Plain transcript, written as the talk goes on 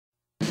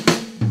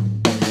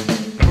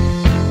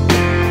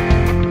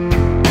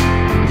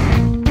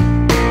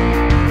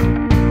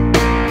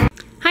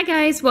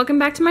guys, welcome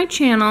back to my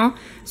channel.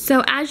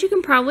 So as you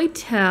can probably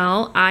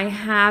tell, I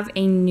have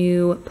a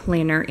new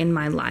planner in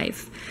my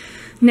life.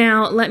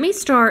 Now let me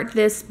start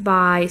this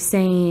by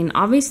saying,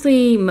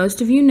 obviously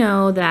most of you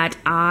know that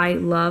I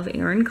love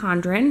Erin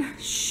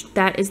Condren.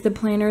 That is the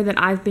planner that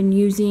I've been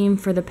using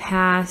for the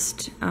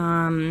past,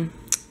 oh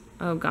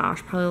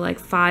gosh, probably like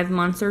 5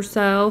 months or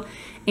so.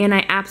 And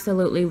I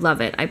absolutely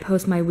love it. I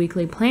post my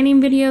weekly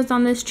planning videos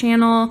on this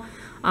channel.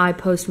 I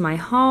post my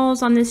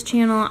hauls on this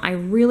channel. I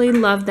really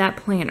love that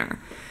planner.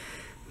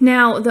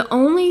 Now, the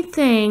only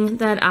thing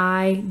that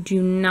I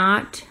do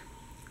not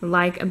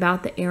like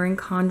about the Erin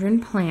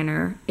Condren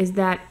planner is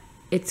that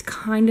it's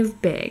kind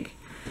of big.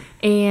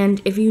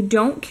 And if you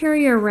don't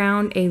carry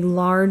around a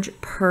large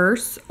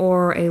purse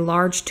or a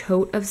large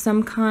tote of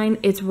some kind,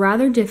 it's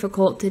rather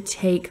difficult to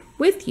take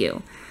with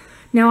you.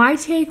 Now, I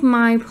take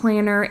my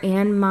planner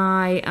and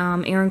my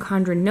Erin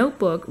Condren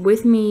notebook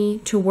with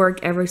me to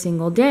work every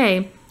single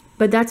day,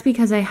 but that's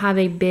because I have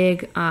a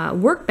big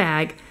work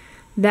bag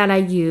that I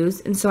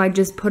use, and so I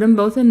just put them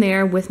both in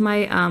there with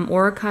my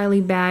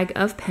Orachile bag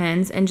of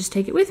pens and just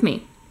take it with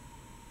me.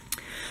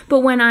 But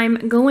when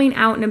I'm going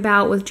out and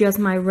about with just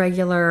my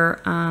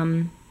regular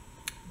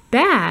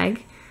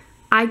bag,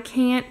 I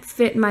can't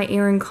fit my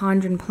Erin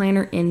Condren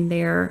planner in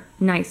there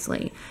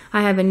nicely.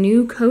 I have a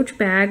new Coach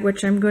bag,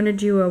 which I'm going to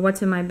do a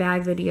what's in my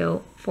bag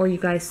video for you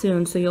guys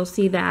soon, so you'll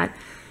see that.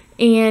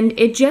 And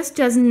it just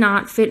does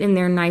not fit in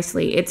there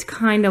nicely. It's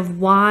kind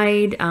of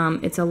wide.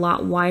 It's a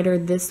lot wider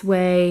this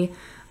way.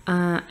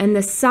 And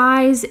the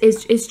size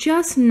is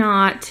just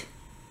not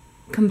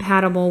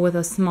compatible with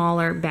a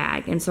smaller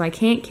bag. And so I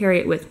can't carry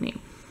it with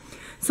me.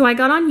 So I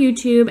got on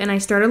YouTube and I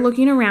started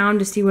looking around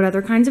to see what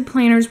other kinds of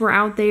planners were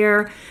out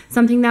there.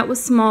 Something that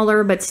was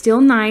smaller but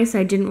still nice.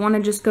 I didn't want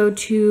to just go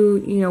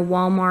to,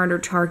 Walmart or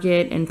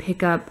Target and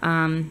pick up,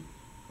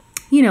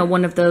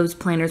 one of those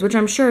planners, which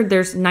I'm sure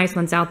there's nice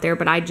ones out there,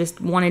 but I just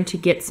wanted to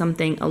get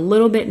something a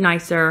little bit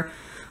nicer,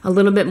 a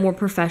little bit more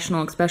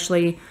professional,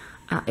 especially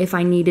if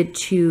I needed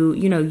to,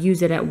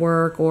 use it at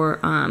work or,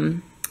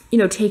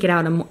 take it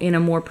out in a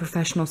more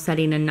professional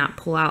setting and not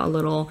pull out a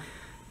little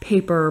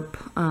paper,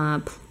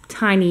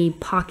 tiny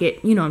pocket,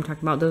 I'm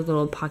talking about those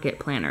little pocket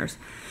planners.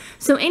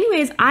 So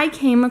anyways, I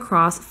came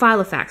across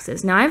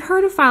Filofaxes. Now I've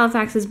heard of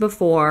Filofaxes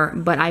before,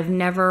 but I've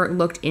never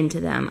looked into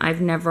them. I've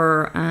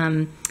never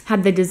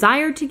had the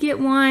desire to get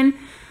one.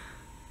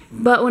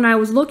 But when I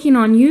was looking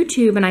on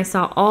YouTube and I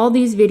saw all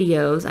these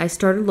videos, I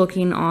started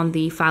looking on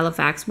the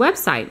Filofax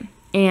website.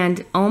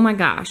 And oh my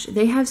gosh,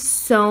 they have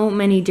so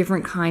many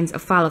different kinds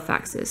of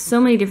Filofaxes.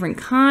 So many different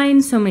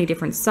kinds, so many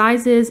different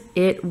sizes.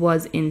 It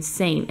was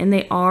insane. And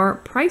they are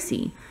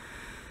pricey.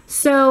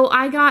 So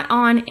I got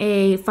on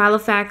a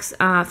Filofax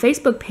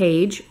Facebook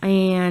page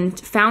and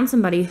found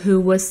somebody who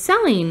was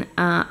selling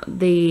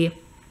the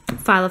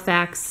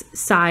Filofax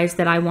size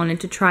that I wanted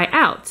to try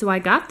out. So I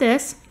got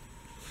this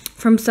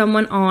from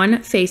someone on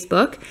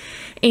Facebook,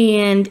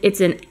 and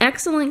it's in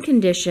excellent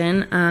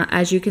condition.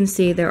 As you can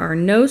see, there are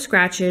no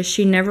scratches.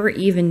 She never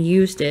even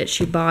used it.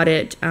 She bought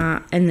it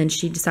and then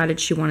she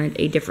decided she wanted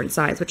a different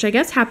size, which I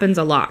guess happens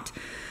a lot.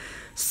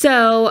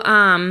 So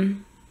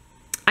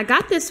I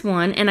got this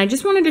one, and I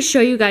just wanted to show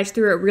you guys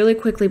through it really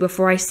quickly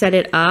before I set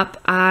it up.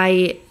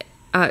 I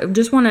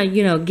just want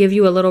to, give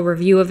you a little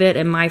review of it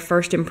and my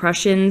first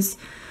impressions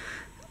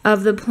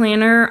of the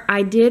planner.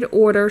 I did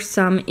order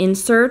some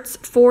inserts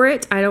for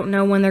it. I don't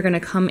know when they're going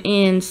to come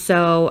in,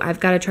 so I've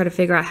got to try to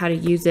figure out how to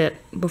use it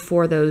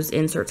before those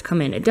inserts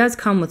come in. It does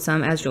come with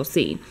some, as you'll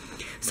see.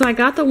 So I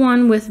got the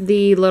one with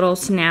the little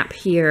snap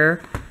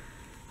here,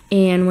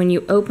 and when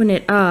you open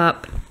it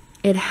up,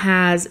 it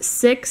has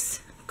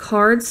 6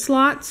 card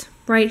slots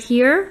right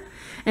here,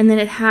 and then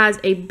it has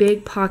a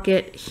big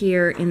pocket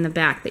here in the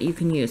back that you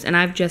can use. And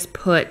I've just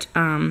put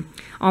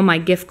all my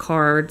gift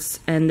cards,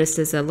 and this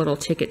is a little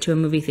ticket to a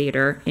movie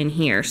theater in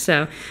here,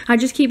 so I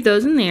just keep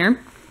those in there.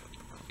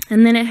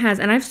 And then it has,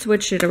 and I've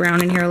switched it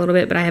around in here a little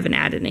bit, but I haven't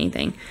added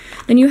anything.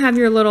 Then you have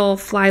your little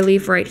fly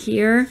leaf right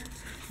here,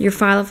 your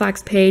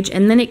Filofax page,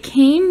 and then it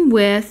came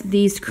with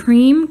these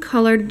cream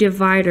colored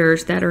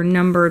dividers that are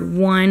numbered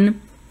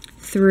 1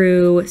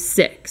 through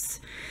 6.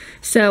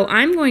 So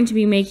I'm going to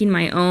be making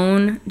my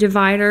own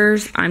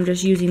dividers. I'm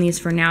just using these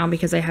for now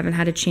because I haven't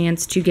had a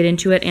chance to get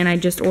into it, and I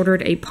just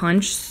ordered a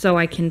punch so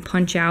I can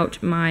punch out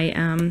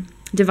my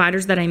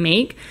dividers that I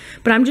make.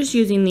 But I'm just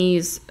using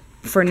these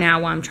for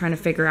now while I'm trying to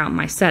figure out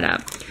my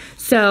setup.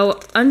 So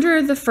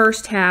under the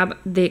first tab,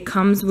 it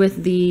comes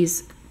with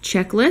these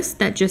checklists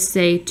that just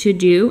say to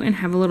do and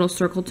have a little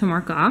circle to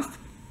mark off.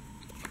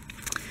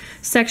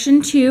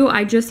 Section 2,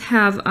 I just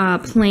have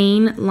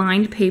plain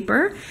lined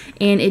paper,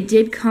 and it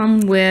did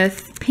come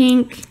with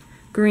pink,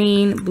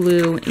 green,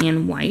 blue,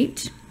 and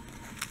white.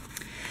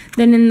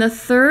 Then in the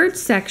third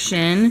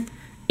section,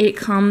 it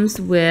comes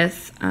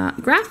with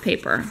graph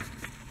paper,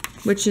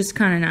 which is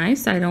kind of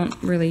nice. I don't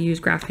really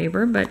use graph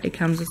paper, but it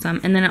comes with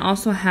some. And then it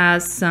also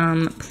has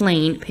some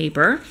plain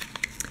paper.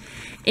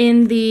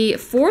 In the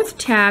fourth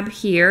tab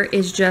here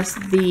is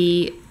just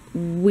the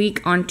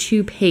week on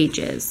 2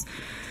 pages.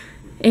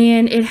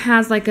 And it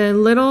has like a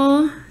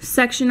little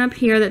section up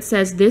here that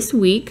says this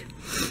week.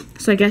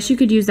 So I guess you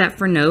could use that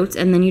for notes.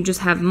 And then you just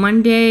have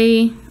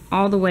Monday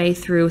all the way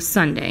through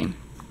Sunday.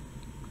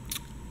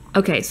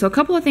 Okay, so a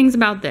couple of things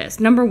about this.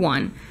 Number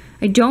one,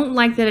 I don't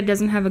like that it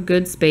doesn't have a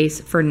good space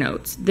for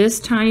notes. This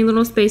tiny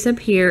little space up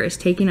here is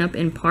taken up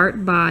in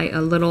part by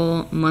a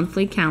little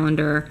monthly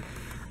calendar.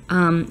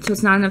 So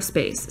it's not enough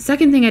space.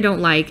 Second thing I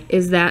don't like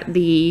is that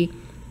the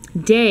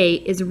day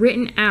is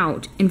written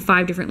out in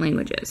 5 different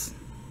languages.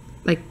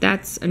 Like,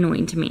 that's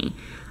annoying to me.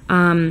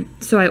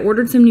 So I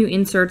ordered some new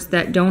inserts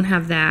that don't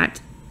have that,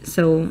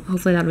 so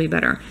hopefully that'll be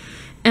better.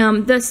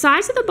 The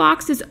size of the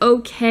box is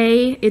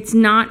okay. It's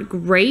not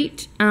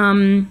great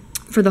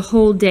for the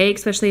whole day,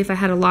 especially if I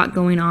had a lot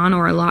going on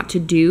or a lot to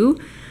do.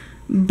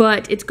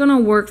 But it's going to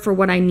work for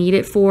what I need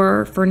it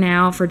for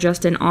now, for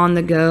just an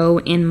on-the-go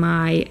in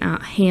my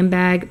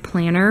handbag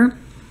planner.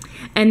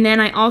 And then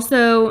I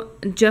also,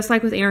 just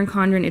like with Erin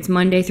Condren, it's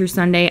Monday through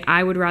Sunday.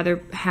 I would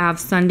rather have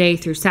Sunday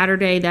through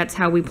Saturday. That's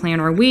how we plan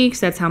our weeks.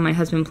 That's how my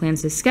husband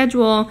plans his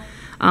schedule.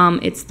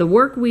 It's the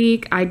work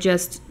week. I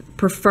just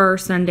prefer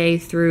Sunday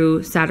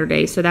through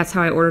Saturday. So that's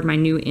how I ordered my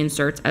new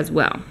inserts as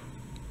well.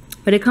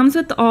 But it comes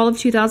with all of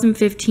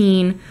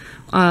 2015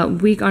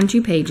 week on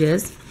 2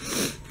 pages.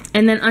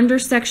 And then under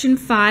section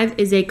 5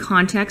 is a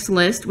contacts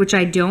list, which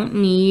I don't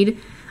need.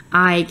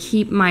 I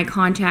keep my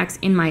contacts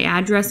in my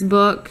address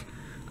book.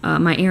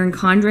 My Erin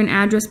Condren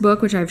address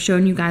book, which I've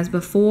shown you guys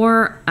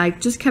before. I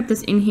just kept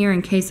this in here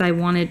in case I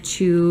wanted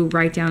to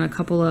write down a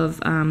couple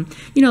of,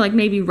 you know, like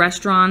maybe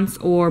restaurants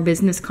or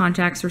business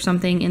contacts or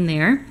something in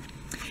there.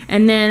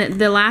 And then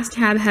the last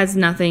tab has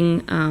nothing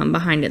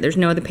behind it. There's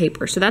no other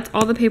paper. So that's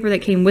all the paper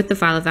that came with the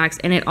Filofax.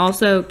 And it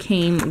also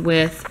came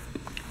with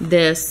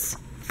this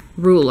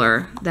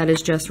ruler that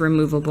is just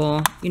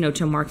removable, you know,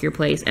 to mark your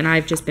place. And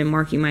I've just been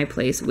marking my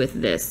place with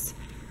this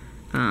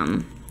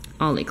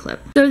Ollie clip.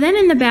 So then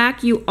in the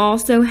back you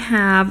also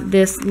have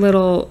this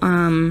little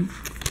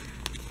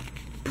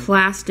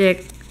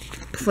plastic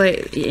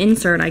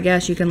insert. I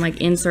guess you can like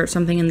insert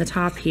something in the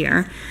top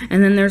here.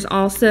 And then there's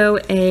also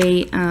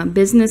a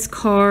business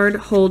card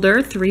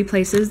holder, 3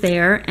 places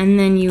there. And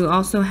then you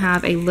also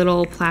have a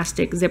little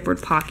plastic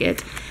zippered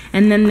pocket.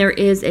 And then there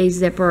is a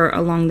zipper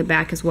along the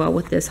back as well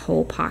with this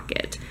whole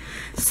pocket.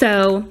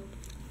 So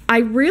I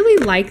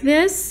really like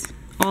this.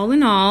 All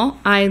in all,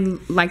 I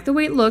like the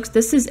way it looks.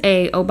 This is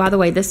a, oh, by the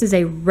way, this is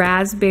a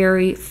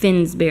raspberry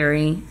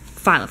Finsbury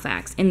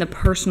Filofax in the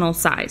personal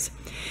size.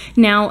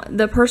 Now,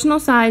 the personal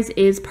size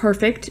is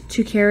perfect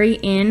to carry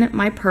in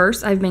my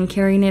purse. I've been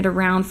carrying it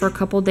around for a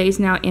couple days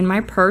now in my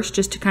purse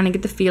just to kind of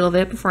get the feel of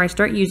it before I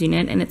start using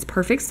it, and it's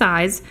perfect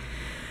size.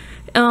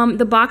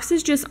 The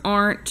boxes just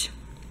aren't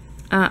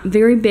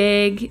very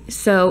big,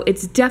 so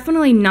it's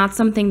definitely not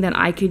something that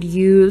I could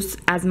use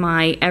as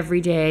my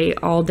everyday,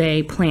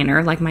 all-day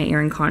planner like my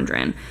Erin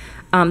Condren.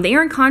 The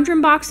Erin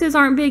Condren boxes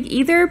aren't big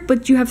either,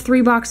 but you have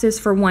 3 boxes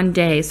for one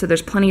day, so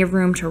there's plenty of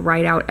room to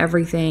write out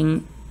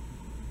everything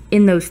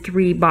in those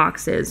 3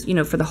 boxes, you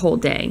know, for the whole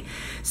day.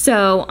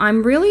 So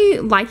I'm really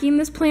liking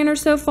this planner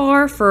so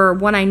far for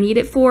what I need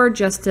it for,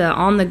 just a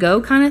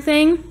on-the-go kind of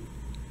thing.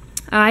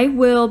 I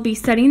will be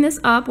setting this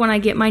up when I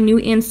get my new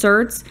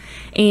inserts,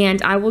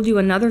 and I will do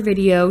another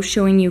video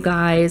showing you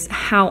guys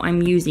how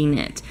I'm using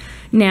it.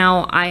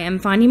 Now, I am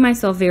finding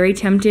myself very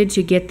tempted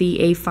to get the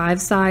A5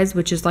 size,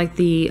 which is like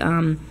the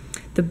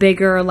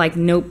bigger like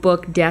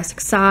notebook desk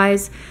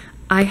size.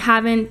 I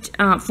haven't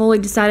fully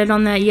decided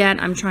on that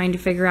yet. I'm trying to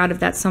figure out if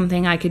that's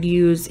something I could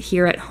use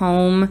here at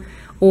home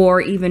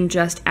or even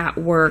just at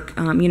work,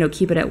 you know,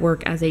 keep it at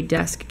work as a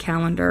desk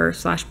calendar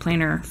 /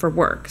 planner for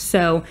work.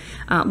 So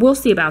we'll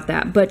see about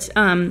that. But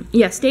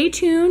yeah, stay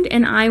tuned,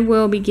 and I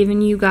will be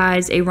giving you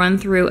guys a run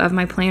through of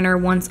my planner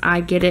once I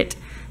get it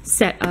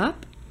set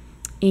up.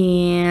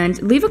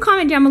 And leave a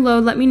comment down below.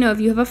 Let me know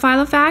if you have a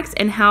Filofax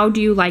and how do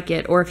you like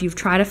it, or if you've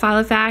tried a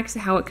Filofax,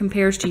 how it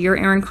compares to your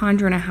Erin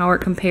Condren and how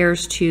it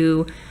compares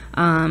to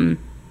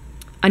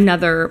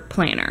another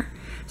planner.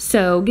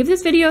 So give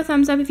this video a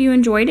thumbs up if you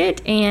enjoyed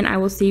it, and I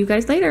will see you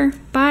guys later.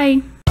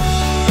 Bye.